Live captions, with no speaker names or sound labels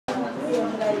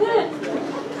Okay,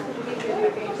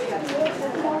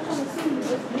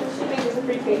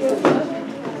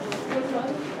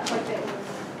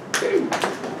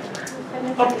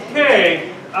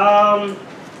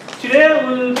 today we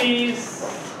will be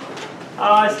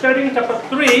studying chapter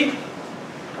 3,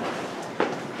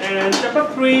 and chapter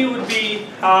 3 would be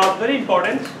very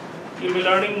important. You'll be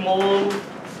learning mole,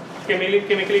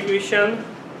 chemical equation,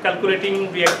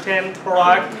 calculating reactant,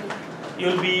 product.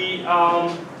 You'll be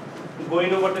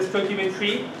going over the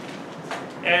stoichiometry,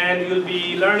 and you'll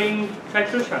be learning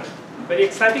titration. Very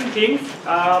exciting things.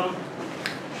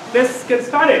 Let's get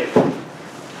started.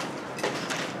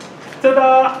 So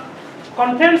the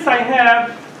contents I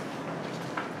have: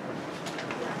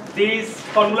 this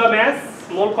formula mass,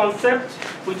 mole concept,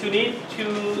 which you need to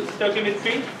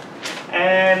stoichiometry,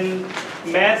 and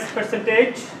mass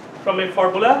percentage from a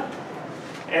formula,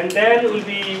 and then we'll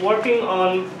be working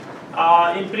on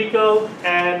empirical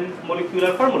and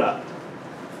molecular formula.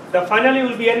 Finally,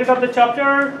 we'll be ended of the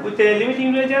chapter with a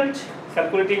limiting reagent,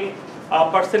 calculating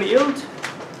percent yield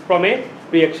from a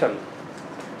reaction.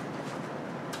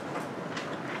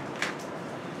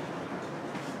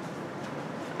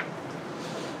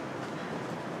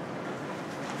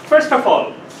 First of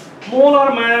all,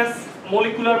 molar mass,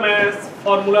 molecular mass,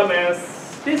 formula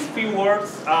mass, these few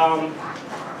words,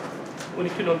 we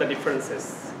need to know the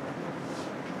differences.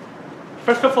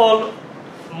 First of all,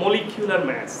 molecular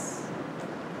mass.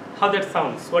 How that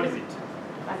sounds? What is it?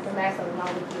 Like the mass of a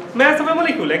molecule. Mass of a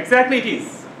molecule, exactly it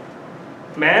is.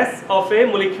 Mass of a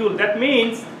molecule, that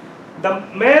means the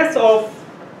mass of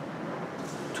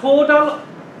total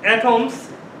atoms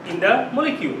in the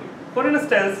molecule. For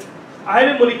instance, I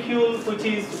have a molecule which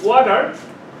is water.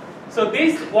 So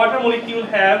this water molecule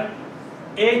have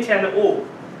H and O.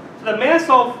 So the mass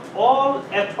of all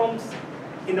atoms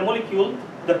in the molecule,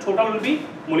 the total will be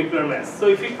molecular mass. So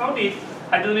if you count it,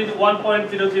 hydrogen is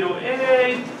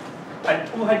 1.008, and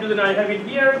 2 hydrogen I have it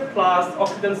here, plus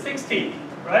oxygen 60,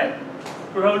 right?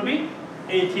 Total will be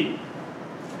 18.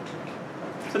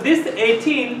 So this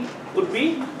 18 would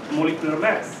be molecular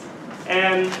mass.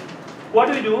 And what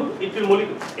do we do? It will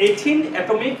 18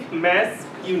 atomic mass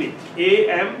unit,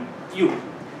 AMU,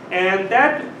 and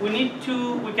that we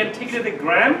can take it as a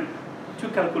gram to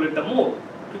calculate the mole,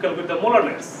 to calculate the molar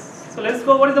mass. So let's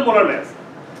go. What is the molar mass?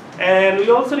 And we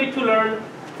also need to learn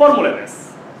formula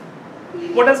mass.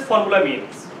 What does formula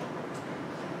means?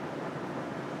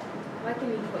 Like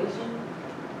an equation.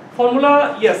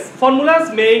 Formula, yes,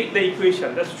 formulas make the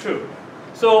equation. That's true.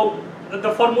 So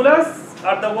the formulas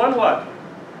are the one what?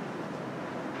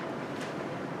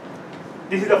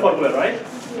 This is the formula, right?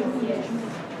 Yes.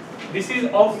 This is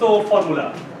also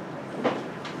formula.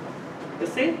 You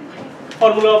see?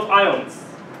 Formula of ions.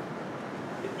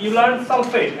 You learned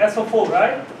sulfate, SO4,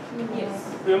 right? Yes.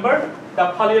 Remember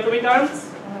the polyatomic ions?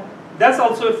 That's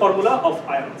also a formula of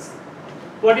ions.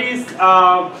 What is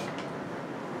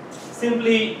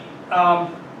simply,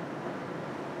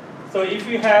 so if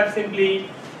you have simply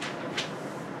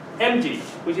Mg,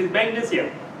 which is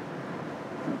magnesium,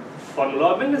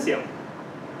 formula of magnesium.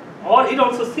 Or it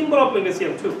also symbol of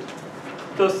magnesium too.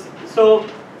 So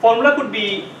formula could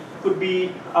be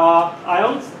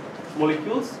ions,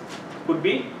 molecules, could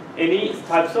be any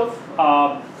types of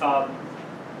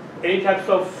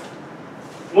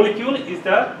molecule is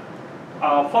the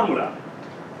formula.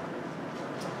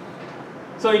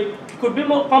 So it could be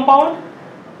more compound,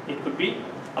 it could be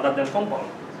other than compound.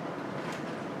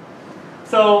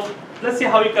 So let's see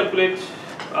how we calculate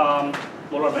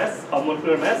molar mass or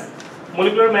molecular mass.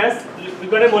 Molecular mass, we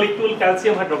got a molecule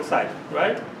calcium hydroxide,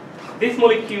 right? This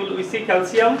molecule, we see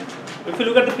calcium. If you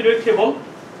look at the periodic table,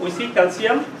 we see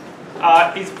calcium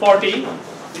is 40.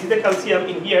 This is the calcium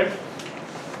in here.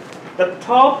 The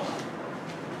top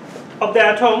of the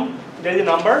atom, there is a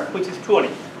number which is 20.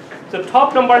 So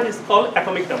top number is called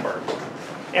atomic number,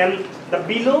 and the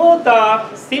below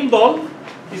the symbol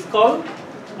is called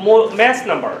mass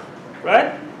number,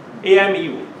 right?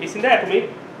 AMU is in the atomic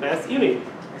mass unit.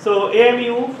 So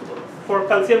AMU for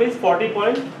calcium is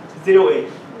 40.08.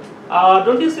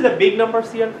 Don't you see the big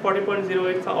numbers here,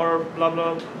 40.08 or blah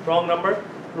blah, wrong numbers?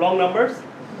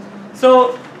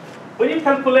 So when you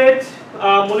calculate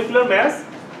molecular mass,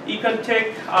 you can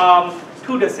take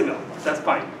 2 decimal. That's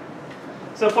fine.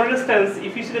 So for instance,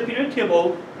 if you see the periodic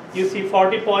table, you see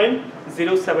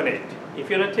 40.078. If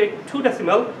you want to take 2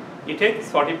 decimal, you take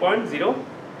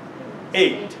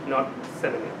 40.08, not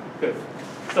 78. Good.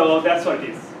 So that's what it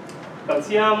is.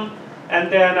 Calcium, and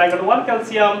then I got 1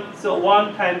 calcium, so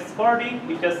 1 times 40,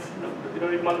 we just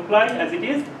multiply as it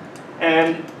is,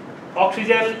 and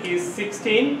oxygen is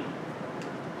 16,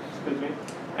 excuse me,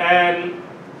 and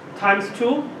times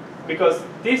 2, because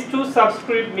this 2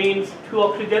 subscript means 2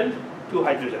 oxygen, 2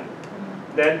 hydrogen.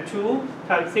 Then 2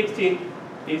 times 16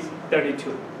 is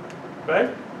 32, right?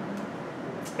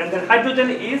 And then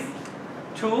hydrogen is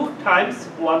 2 times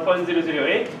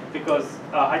 1.008, because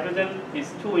hydrogen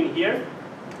is 2 in here.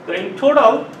 So in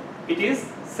total, it is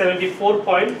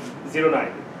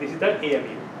 74.09. This is the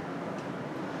AMU.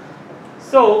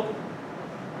 So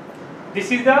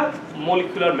this is the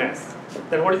molecular mass.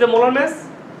 Then what is the molar mass?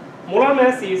 Molar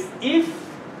mass is if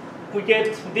we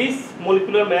get this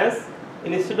molecular mass,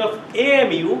 instead of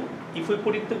AMU, if we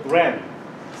put it to gram,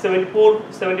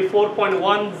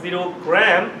 74.10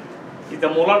 gram is the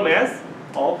molar mass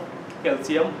of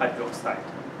calcium hydroxide.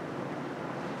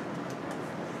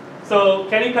 So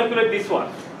can you calculate this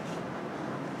one?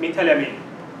 Methylamine.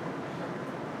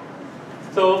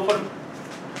 So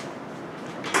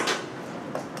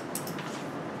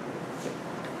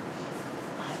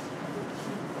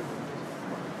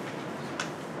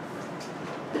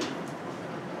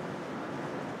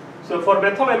for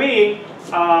methylamine,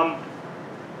 I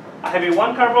have a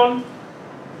 1 carbon,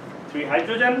 3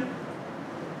 hydrogen,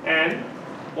 and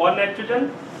 1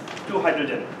 nitrogen, 2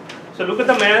 hydrogen. So look at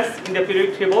the mass in the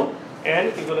periodic table,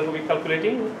 and you're going to be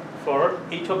calculating for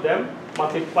each of them,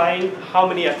 multiplying how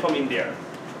many atoms in there.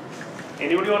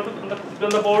 Anybody want to put on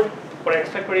the board for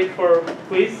extra credit for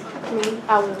quiz? Me,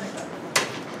 I will.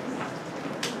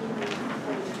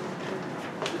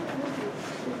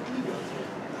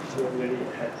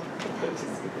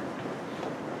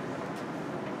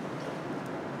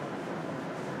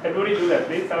 Everybody do that,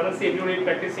 please. I want to see everybody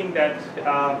practicing that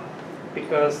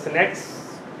because the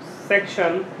next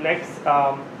section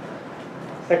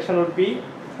would be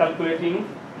calculating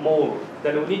mole.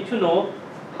 Then we need to know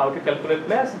how to calculate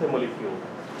mass of the molecule.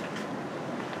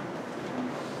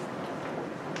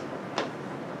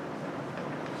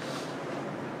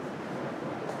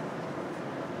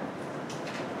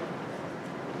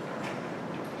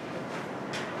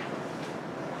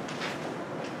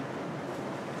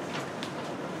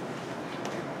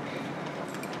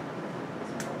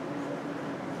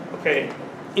 Okay,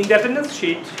 in the attendance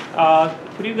sheet,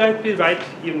 could you guys please write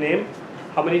your name,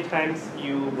 how many times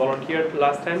you volunteered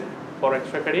last time for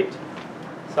extra credit?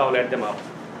 So I'll add them up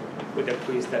with the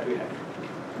quiz that we have.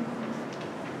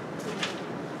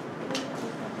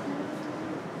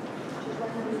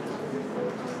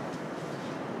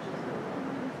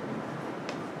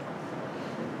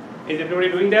 Is everybody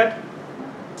doing that?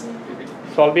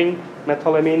 Solving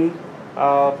methylamine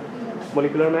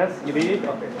molecular mass? You did it?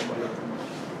 Okay.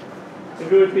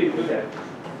 Everybody please do that.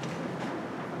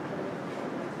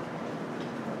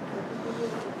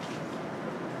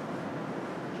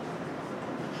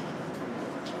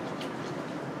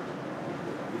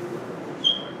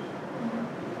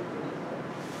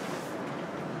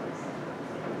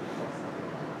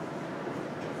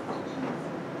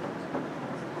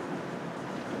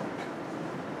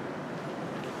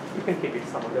 You can keep it,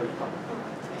 some of them will come.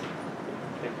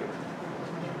 Thank you.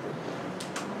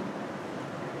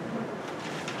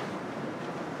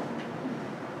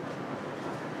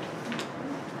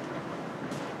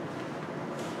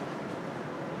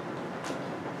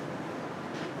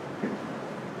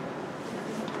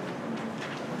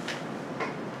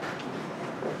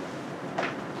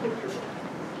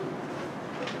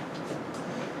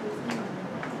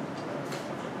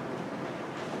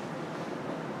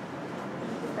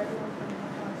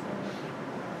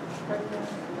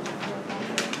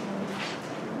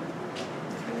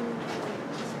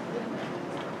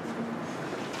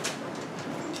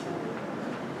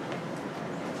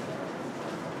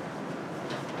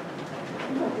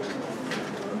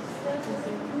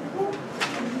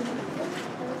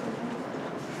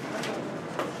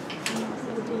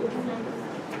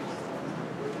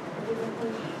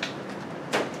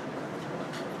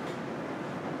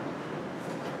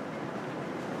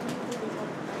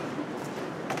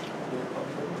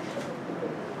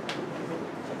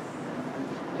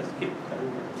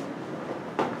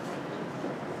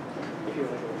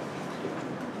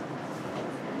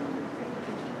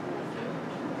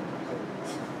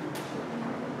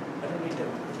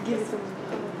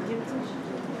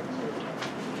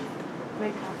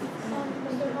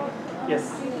 Yes.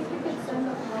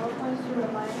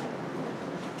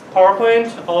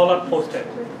 PowerPoint, all are posted.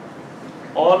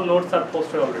 All notes are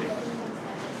posted already.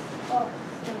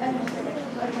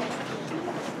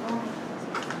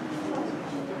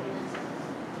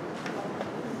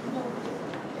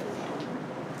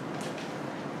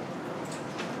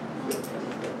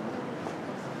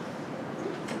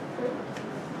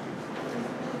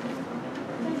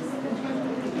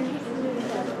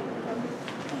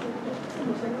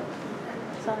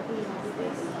 Oh,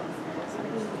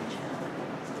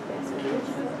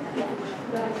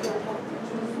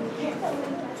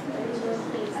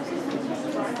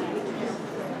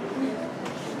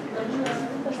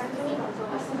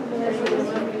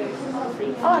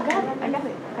 I got it. I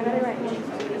got it right.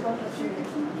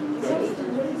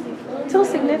 Two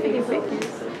significant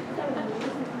figures.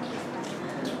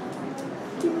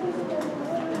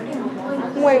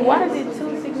 Wait, why is it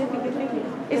two significant figures?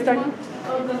 It's 30.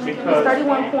 Because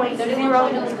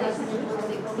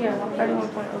 31.0. Yeah,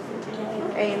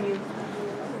 31.0. AMU.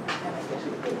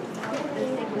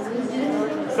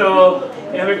 so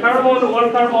you have a carbon,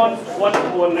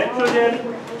 one nitrogen,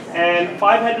 and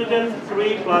 5 hydrogen,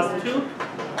 3 plus 2,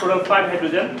 total 5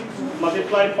 hydrogen.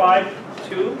 Multiply 5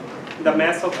 to the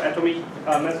mass of mass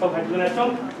of hydrogen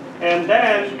atom, and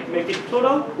then make it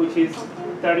total, which is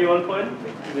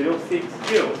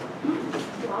 31.060.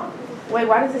 Wait,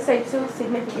 why does it say two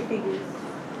significant figures?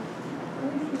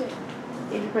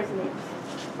 If you press next.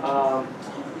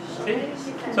 See?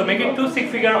 So make it 2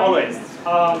 6 figure always.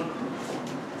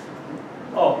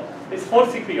 Oh, it's 4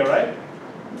 6 figure, right?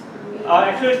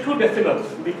 Actually 2 decimals,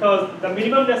 because the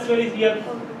minimum decimal is here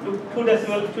 2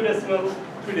 decimal, 2 decimal,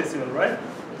 3 decimal, right?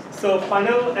 So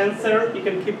final answer you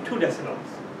can keep 2 decimals,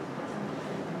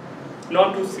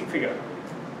 not 2 6 figure.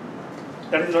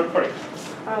 That is not correct.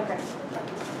 Okay.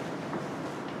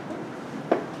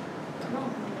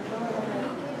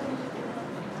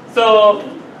 So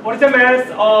what is the mass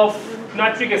of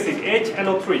nitric acid,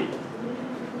 HNO3?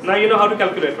 Now you know how to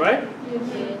calculate, right?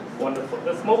 Yes. Wonderful.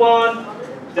 Let's move on.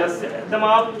 Just add them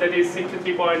up. That is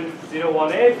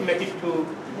 63.018. Make it to,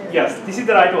 yes, this is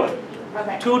the right one.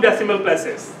 Okay. 2 decimal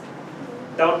places.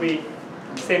 That would be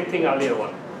same thing earlier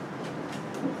one.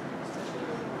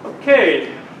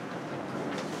 Okay.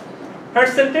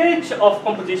 Percentage of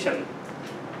composition.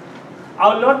 I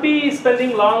will not be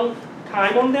spending long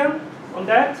time on them, on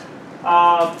that,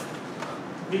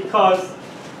 because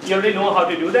you already know how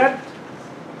to do that.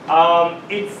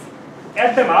 It's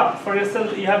add them up. For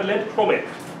instance, you have lead chromate.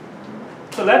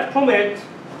 So lead chromate,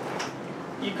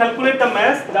 you calculate the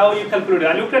mass. Now you calculate it.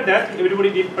 I looked at that. Everybody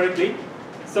did correctly.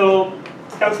 So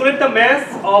calculate the mass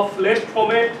of lead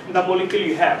chromate, the molecule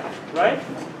you have, right?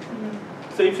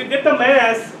 So if you get the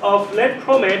mass of lead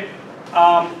chromate,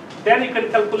 then you can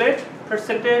calculate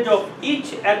percentage of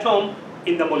each atom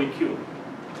in the molecule.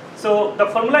 So the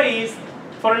formula is,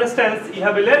 for instance, you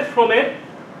have a lead chromate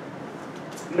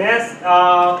mass.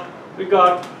 We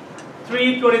got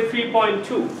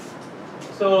 323.2.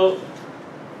 So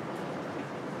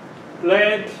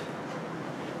lead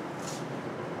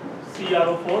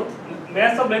CrO4,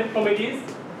 mass of lead chromate is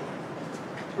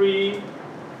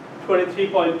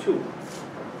 323.2.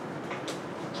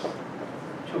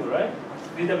 Right?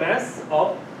 This is the mass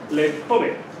of lead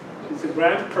chromate. It's a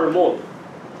gram per mole.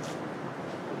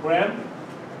 Gram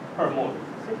per mole.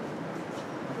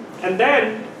 And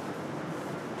then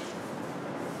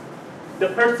the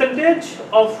percentage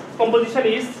of composition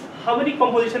is how many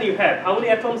composition you have, how many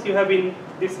atoms you have in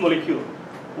this molecule.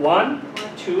 1,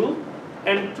 2,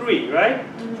 and 3, right?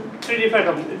 3 different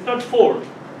atoms. It's not 4.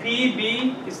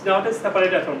 Pb is not a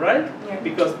separate atom, right? Yeah.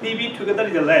 Because Pb together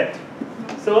is a lead.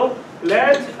 So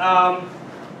lead,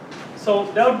 so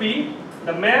that would be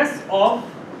the mass of,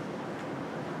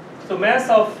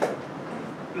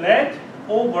 lead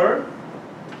over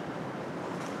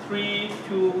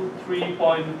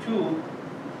 323.2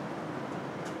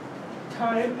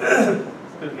 times,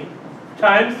 excuse me,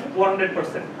 times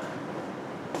 100%.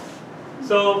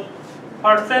 So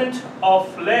percent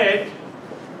of lead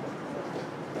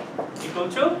equal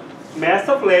to mass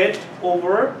of lead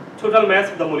over total mass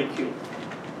of the molecule.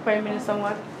 Wait a minute,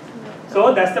 somewhat.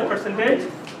 So that's the percentage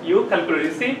you calculate.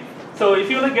 You see? So if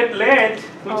you want to get lead,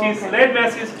 which is lead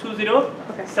mass is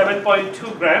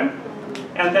 207.2 gram,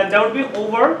 and then that would be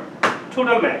over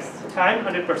total mass times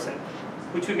 100%,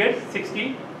 which you get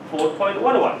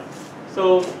 64.11.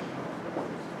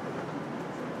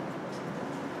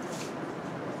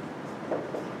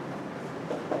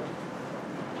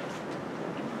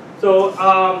 So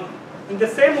in the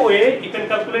same way, you can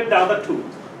calculate the other two.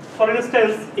 For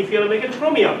instance, if you are making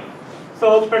chromium,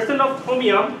 so percent of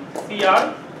chromium,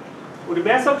 Cr, would be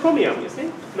mass of chromium, you see?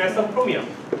 Mass of chromium,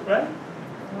 right?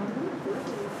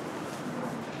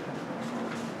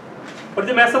 What is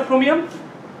the mass of chromium?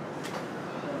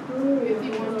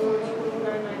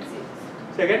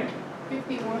 51.996. Say again?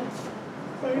 51.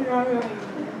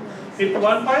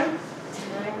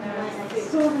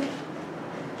 51.996.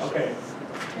 Okay.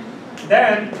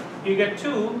 Then you get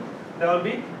 2, that will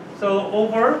be, so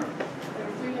over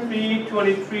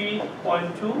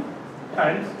 323.2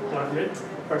 times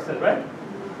 100%, right?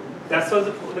 That's what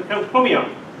the chromium.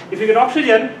 If you get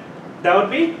oxygen, that would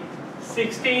be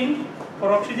 16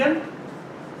 for oxygen.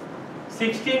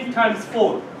 16 times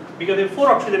 4, because there are 4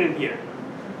 oxygen in here.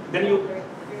 Then you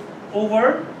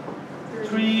over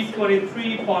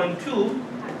 323.2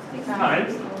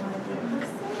 times.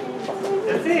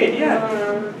 That's it,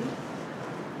 yeah.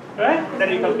 Right?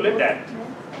 Then you calculate that.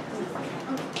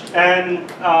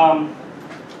 And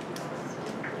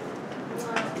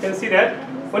you can see that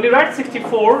when you write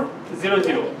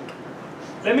 6400,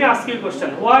 let me ask you a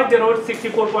question. Why they wrote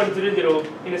 64.00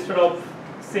 instead of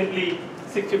simply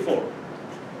 64?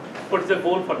 What is the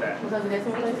goal for that?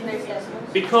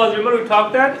 Because remember we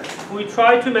talked that we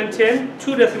try to maintain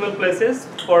 2 decimal places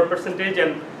for percentage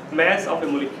and mass of a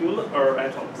molecule or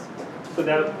atoms. So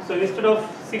instead of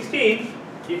 16,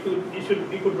 you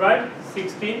could write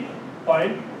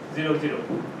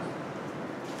 16.00.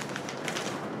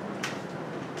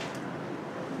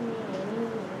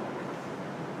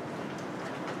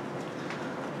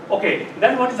 Okay,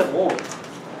 then what is a mole?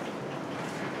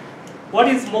 What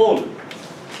is mole?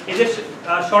 Is it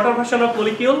a shorter version of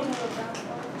molecule? No.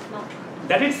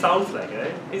 That it sounds like,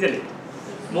 right? Isn't it?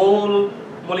 Mole,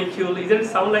 molecule, isn't it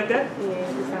sound like that? Yeah,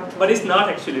 it sounds. But it's not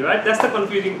actually, right? That's the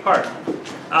confusing part.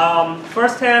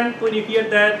 First hand, when you hear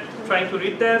that, trying to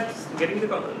read that, getting the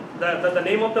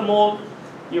name of the mole,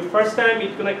 your first time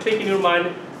it's gonna click in your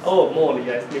mind, oh, mole,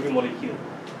 yes, maybe molecule,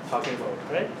 talking about,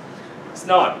 right? It's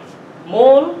not.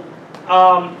 Mole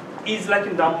is like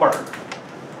a number.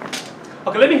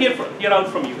 Okay, let me hear out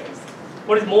from you guys.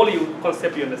 What is mole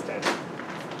concept you understand?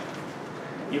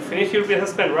 You finish your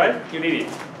assessment, right? You need it.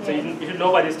 So you should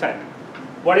know by this time.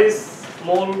 What is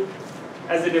mole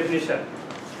as a definition?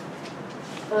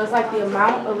 So it's like the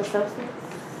amount of a substance.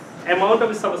 Amount of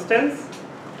a substance.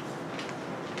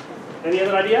 Any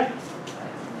other idea?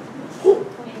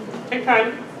 Take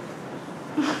time.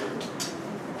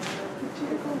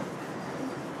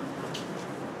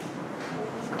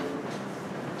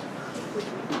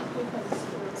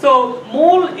 So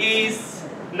mole is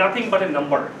nothing but a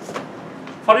number.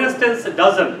 For instance, a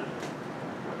dozen.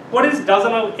 What is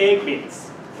dozen of egg means?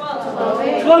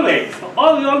 12 eggs. We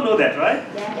all know that, right?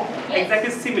 Yeah.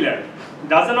 Exactly similar.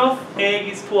 Dozen of egg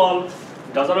is 12.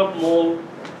 Dozen of mole,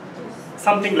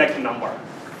 something like a number.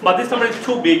 But this number is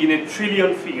too big in a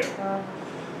trillion figure.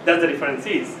 That's the difference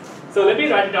is. So let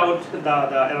me write it out the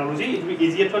analogy. It will be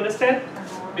easier to understand.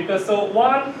 Because so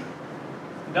 1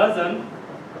 dozen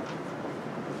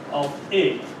of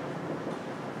egg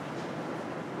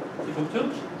equal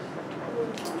to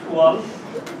 12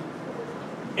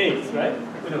 eggs, right?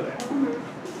 We know that.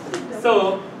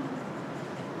 So,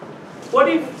 what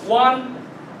if 1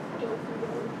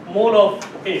 mole of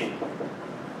egg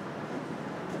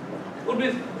would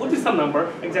be some number,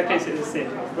 exactly the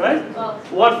same, right?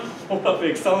 1 mole of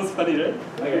egg sounds funny, right?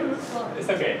 Okay, it's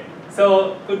okay.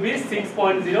 So, could be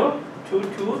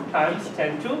 6.022 times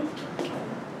 10 to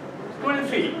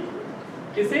 23.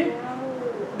 You see?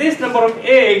 This number of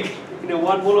egg in a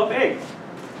 1 mole of egg.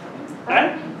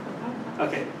 Right?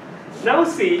 Okay. Now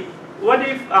see, what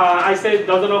if I say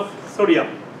dozen of sodium?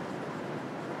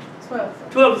 12.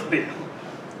 12 sodium.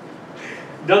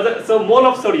 So mole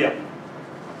of sodium.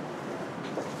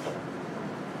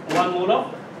 1 mole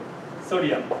of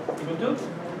sodium equal to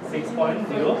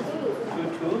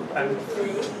 6.022 times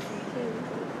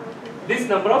this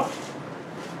number of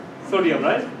sodium,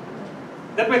 right?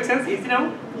 That makes sense? Easy now?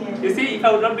 Yeah. You see, if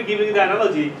I would not be giving you the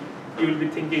analogy, you will be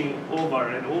thinking over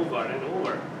and over and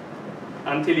over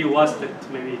until you watch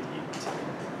that maybe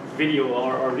video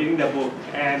or reading the book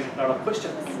and a lot of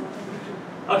questions.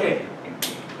 Okay.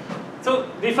 So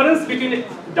difference between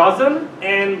dozen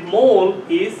and mole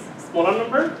is smaller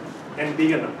number and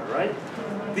bigger number, right?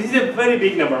 This is a very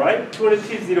big number, right?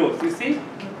 203 zeros, you see?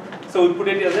 So we put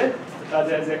it as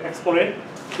an exponent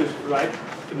to write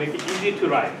to make it easy to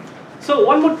write. So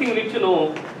one more thing you need to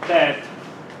know that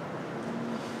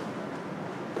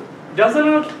dozen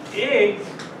of eggs,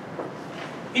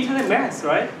 it has a mass,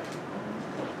 right?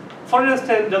 For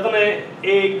instance, dozen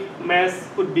egg mass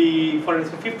could be, for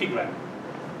instance, 50 grams.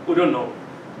 We don't know.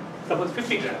 Suppose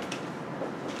 50 grams,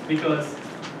 because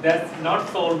that's not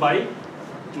sold by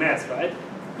mass, right?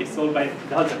 It's sold by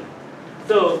dozen.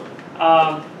 So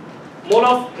mole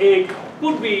of egg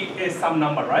could be some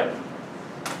number, right?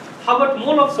 How about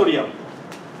mole of sodium?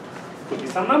 Could be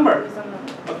some number.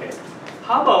 Okay.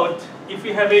 How about if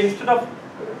you have instead of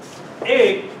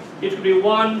egg, it would be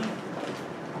 1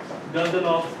 dozen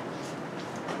of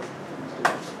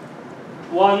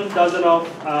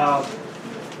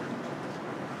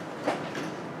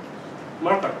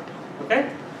marker.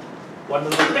 Okay? 1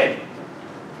 dozen of pen.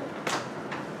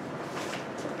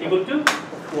 equal to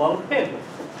 12 pen.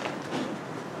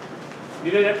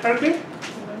 Did I get correctly?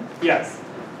 Yes.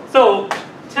 So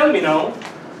tell me now,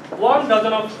 1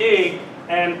 dozen of egg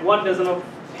and 1 dozen of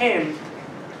pen,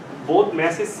 both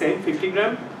mass is same, 50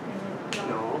 gram?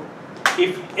 No.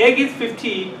 If egg is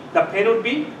 50, the pen would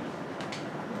be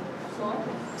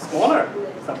smaller.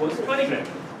 Suppose 20 gram.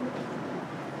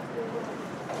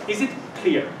 Is it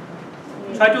clear?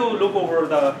 Try to look over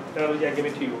the analogy I gave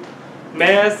it to you.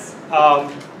 Mass,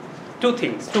 two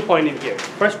things, 2 points in here.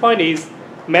 First point is,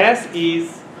 mass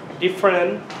is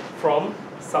different from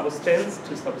substance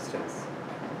to substance.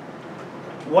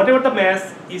 Whatever the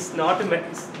mass is not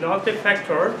a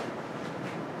factor.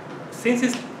 Since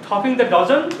it's talking the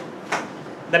dozen,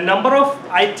 the number of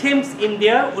items in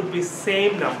there would be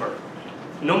same number.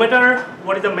 No matter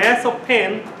what is the mass of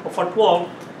pen for 12,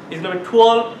 it's going to be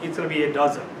 12, it's going to be a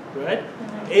dozen, right?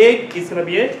 Egg is going to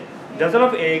be a dozen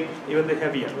of egg, even the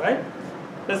heavier, right?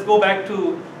 Let's go back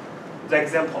to the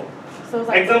example. So it's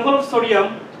like Example of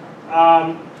sodium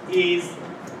is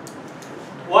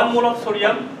 1 mole of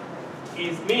sodium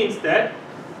means that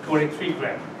 23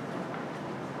 gram,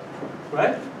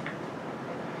 right?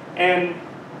 And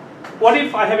what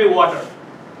if I have a water?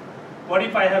 What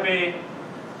if I have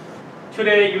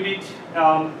today you did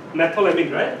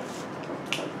methylamine, right?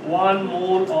 1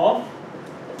 mole of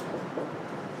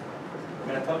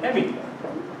methylamine.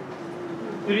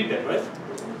 You did that, right?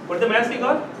 What's the mass you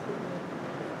got?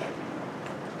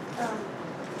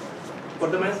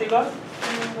 What the mass you got?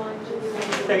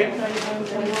 Second?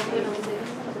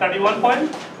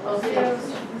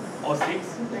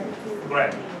 31.06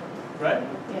 gram, right?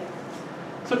 Yeah.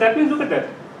 So that means, look at that.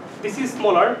 This is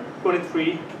smaller,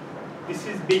 23. This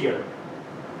is bigger.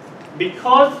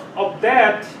 Because of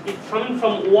that, it's coming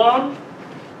from one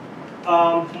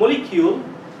molecule.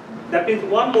 That means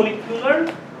one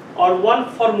molecular or one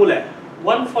formula.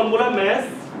 One formula mass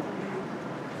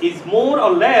is more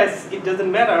or less, it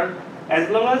doesn't matter. As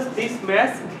long as this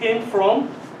mass came from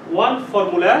one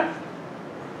formula,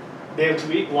 there will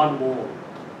be 1 mole.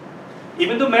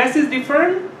 Even though mass is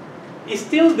different,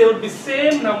 still there would be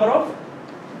same number of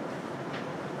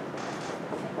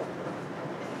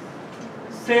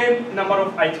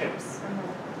items.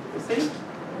 You see?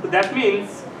 So that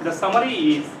means the summary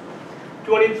is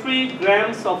 23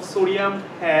 grams of sodium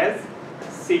has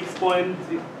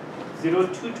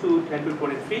 6.022 10 to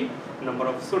 23 number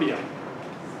of sodium.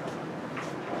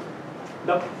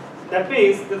 That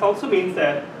also means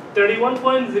that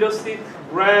 31.06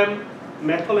 gram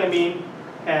methylamine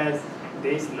has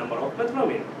this number of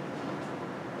methylamine,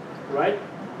 right?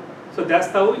 So that's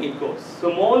how it goes.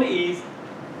 So mole is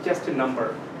just a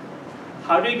number.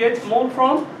 How do you get mole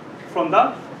from? From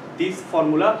this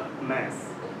formula mass.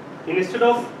 Instead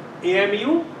of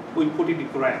AMU, we put it in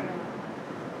gram.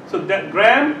 So that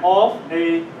gram of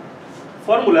a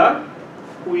formula,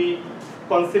 we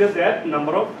consider that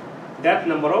number of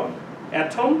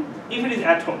atom, if it is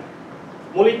atom.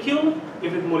 Molecule,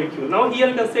 if it is molecule. Now here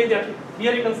you can say that,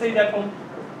 atom,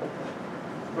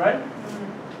 right?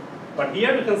 But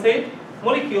here you can say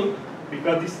molecule,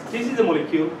 because this is a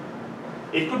molecule.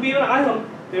 It could be even ion,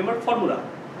 remember formula.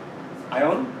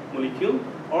 Ion, molecule,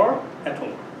 or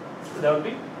atom. So that would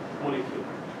be molecule.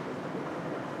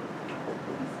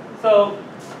 So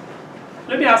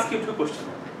let me ask you 2 questions.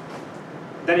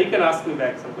 Then you can ask me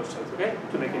back some questions, okay,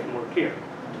 to make it more clear.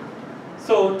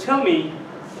 So tell me,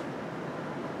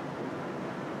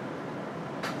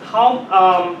 how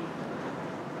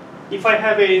if I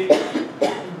have a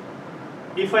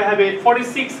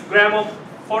 46 gram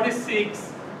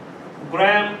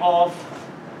of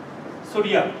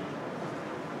sodium,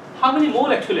 how many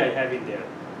mole actually I have in there?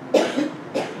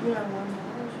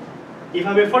 If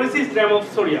I have a 46 gram of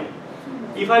sodium,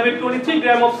 if I have a 23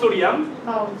 gram of sodium,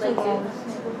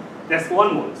 that's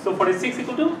 1 mole. So 46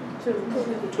 equal to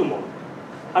 2 mole.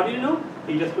 How do you know?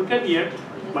 You just look at here,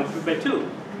 multiply by 2.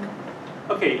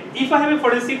 Okay, if I have a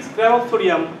 46 gram of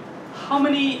sodium, how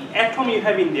many atoms you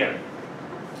have in there?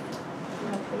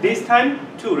 This time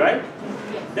 2, right?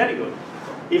 Very good.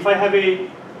 If I have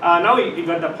now you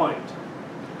got the point.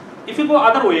 If you go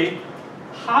other way,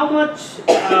 how much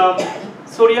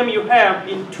sodium you have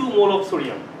in 2 mole of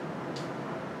sodium?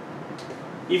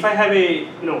 If I have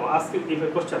ask you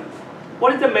a question.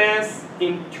 What is the mass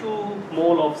in 2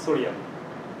 mole of sodium?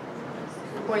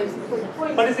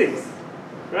 46,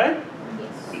 right?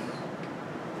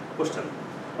 Question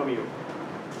from you.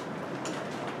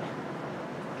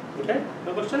 Okay,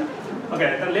 no question?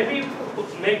 Okay, then let me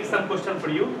make some question for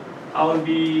you. I will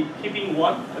be keeping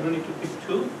 1, I don't need to keep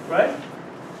 2, right?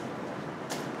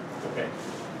 Okay.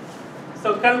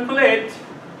 So calculate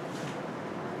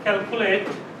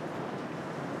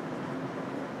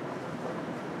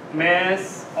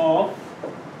mass of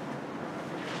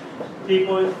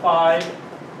 3.5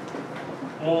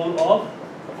 mole of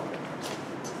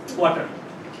water.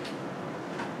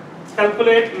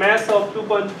 Calculate mass of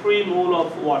 2.3 mole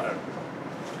of water.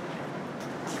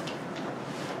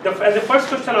 As the first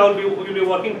question, we'll be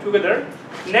working together.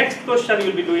 Next question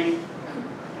you'll be doing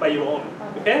by your own.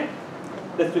 Okay?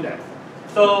 Let's do that.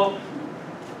 So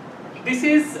this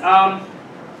is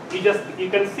you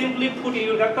can simply put in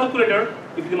your calculator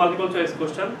if it's a multiple choice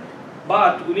question,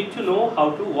 but we need to know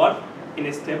how to work in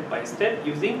a step by step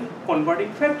using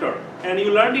converting factor. And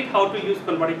you learned it how to use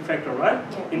converting factor, right?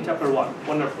 Yeah. In chapter 1.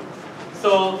 Wonderful.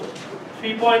 So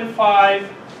 3.5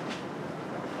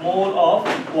 mole of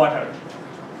water.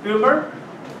 Remember,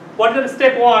 what is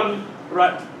step 1?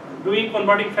 Right, doing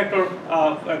converting factor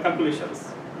calculations.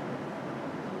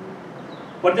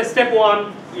 What is step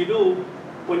 1 you do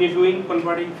when you're doing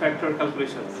converting factor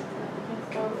calculations?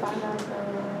 So find out the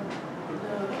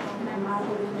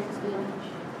amount of the next lunch.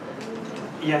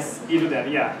 Yes, you do that,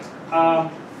 yeah.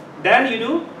 Then you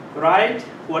do write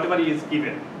whatever is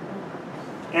given.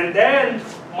 And then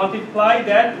multiply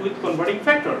that with converting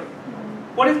factor.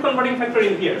 What is converting factor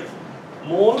in here?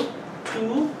 Mole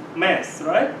to mass,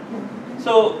 right?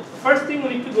 So first thing we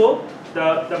need to go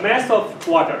the mass of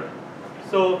water.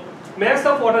 So mass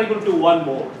of water equal to 1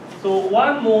 mole. So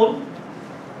 1 mole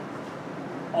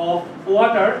of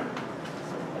water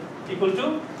equal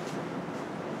to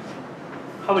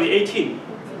how many? 18.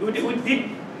 We did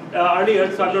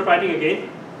earlier, so I'm not writing again.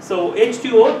 So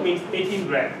H2O means 18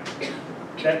 gram.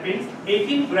 That means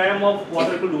 18 gram of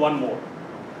water equal to 1 mole.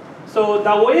 So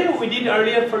the way we did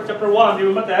earlier for chapter 1,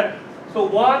 remember that? So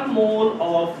 1 mole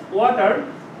of water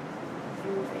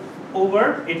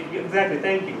over 18, exactly,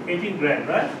 thank you, 18 gram,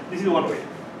 right? This is one way.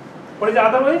 What is the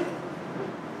other way?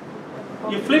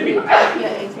 You flip it.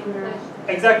 Yeah, 18 grams.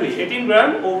 Exactly, 18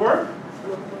 gram over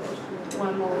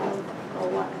 1 mole of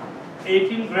water.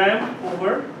 18 gram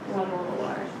over 1 mole of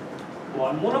water.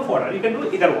 1 mole of water. You can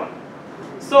do either one.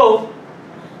 So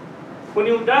when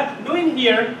you doing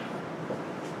here,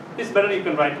 it's better you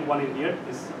can write 1 in here.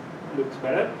 This looks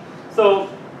better. So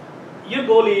your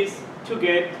goal is to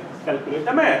calculate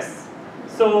the mass.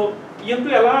 So you have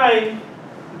to align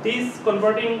this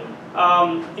converting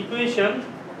equation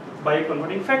by a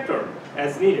converting factor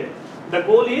as needed. The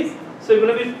goal is, so you're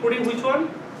going to be putting which one?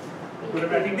 You're going to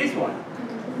be writing this one,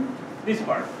 this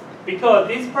part, because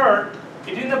this part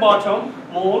it is in the bottom,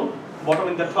 mole, bottom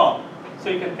in the top, so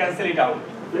you can cancel it out.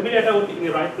 Let me write out in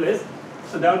the right place.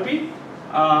 So that would be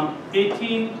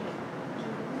 18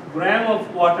 gram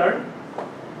of water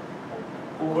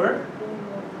over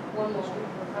 1 mole.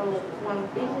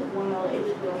 1 mole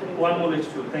H2O. 1 mole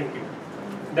H2O. Thank you.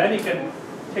 Then you can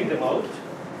take them out,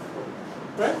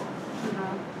 right?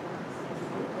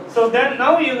 So then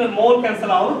now you can mole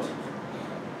cancel out.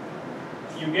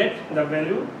 You get the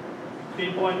value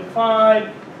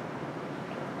 3.5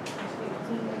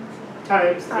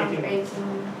 times 18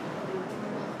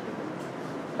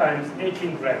 times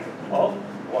 18 grams of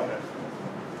water.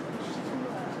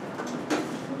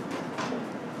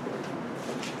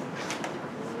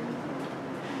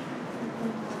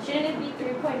 Shouldn't it be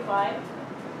 3.5?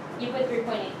 You put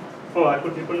 3.8. Oh, I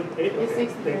put 3.8? Okay, It's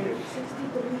 63. thank you.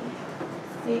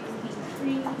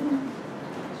 63.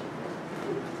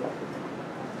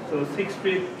 So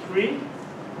 63.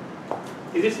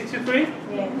 Is it 63? Yeah.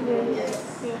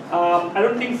 Yes. I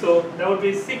don't think so. That would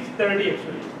be 630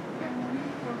 actually.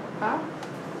 Huh?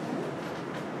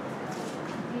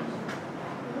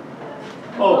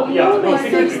 Oh, yeah, no, Only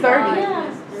 63.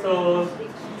 630. So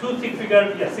 2 6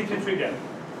 figure, yeah, 63 gram.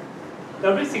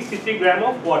 That would be 63 gram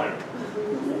of water.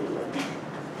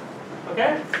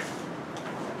 Okay?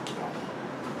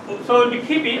 So we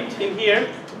keep it in here.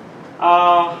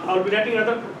 I'll be writing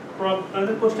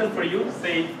another question for you.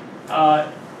 Say,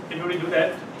 can we do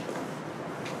that?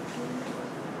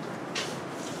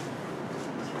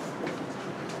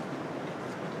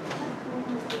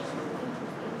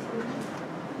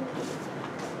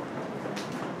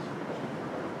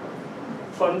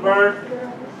 Convert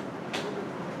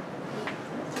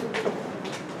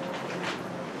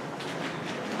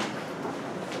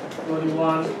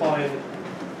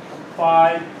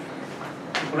 21.5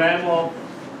 gram of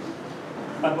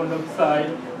carbon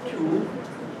dioxide to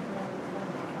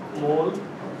mole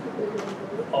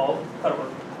of carbon.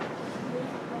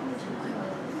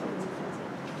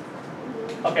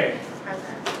 Okay,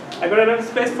 I got enough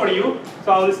space for you,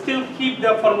 so I will still keep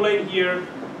the formula in here.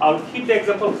 I'll keep the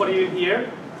example for you in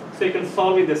here, so you can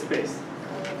solve in the space.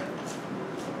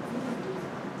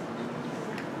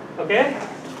 Okay?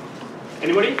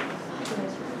 Anybody?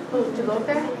 Oh, to go up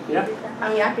there? Yeah. I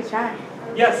mean, I could try.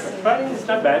 Yes, but it's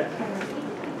not bad.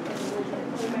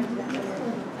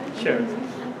 Sure.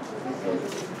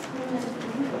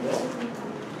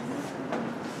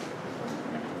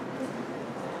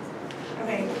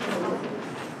 Okay.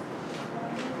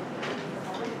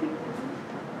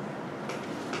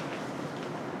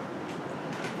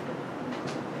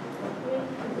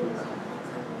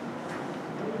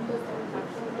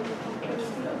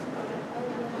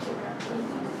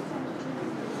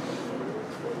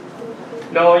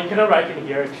 No, you cannot write in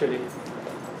here actually.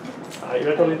 You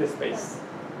write only this space.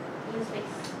 Use space.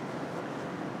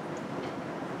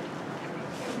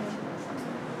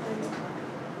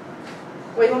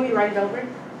 Wait, you want me to write it over?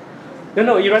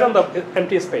 No, you write on the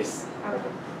empty space. Okay.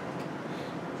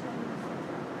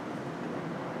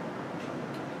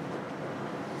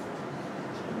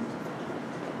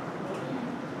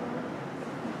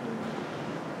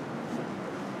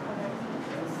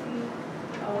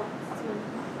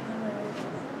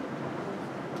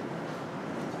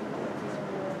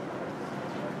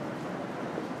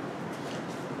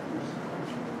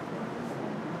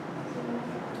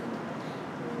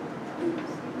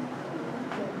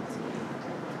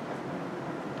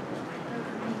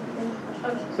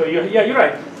 So you're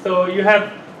right. So you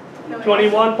have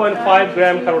 21.5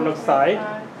 gram carbon dioxide.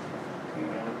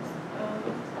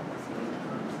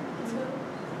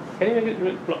 Can you make it a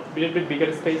little bit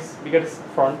bigger space, bigger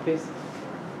font, please?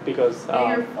 Because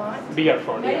Bigger font? bigger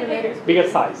font, Make it yeah. bigger. Bigger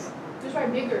size. Just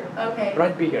write bigger. Okay.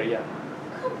 Write bigger, yeah.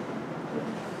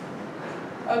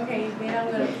 Okay, then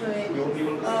I'm gonna put You want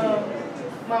to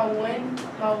my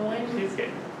one see? She's good.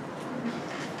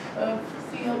 of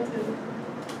CO2.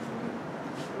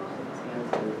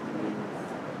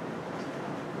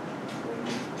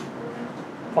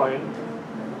 Point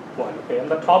 1. Okay, and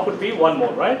the top would be 1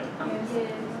 mole, right? Yes.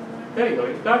 There you go.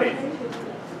 You got it.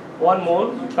 1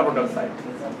 mole carbon dioxide.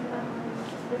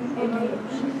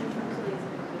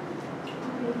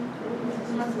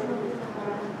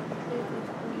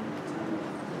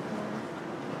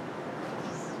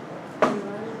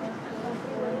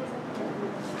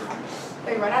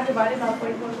 Wait, right, I divided by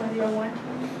 44.01,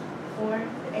 4,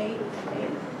 8, 8.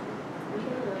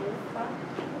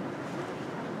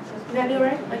 Is that do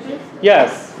right? Like this?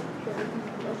 Yes.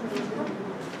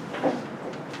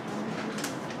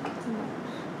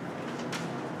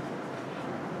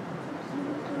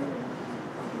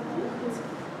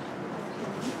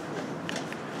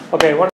 Okay, what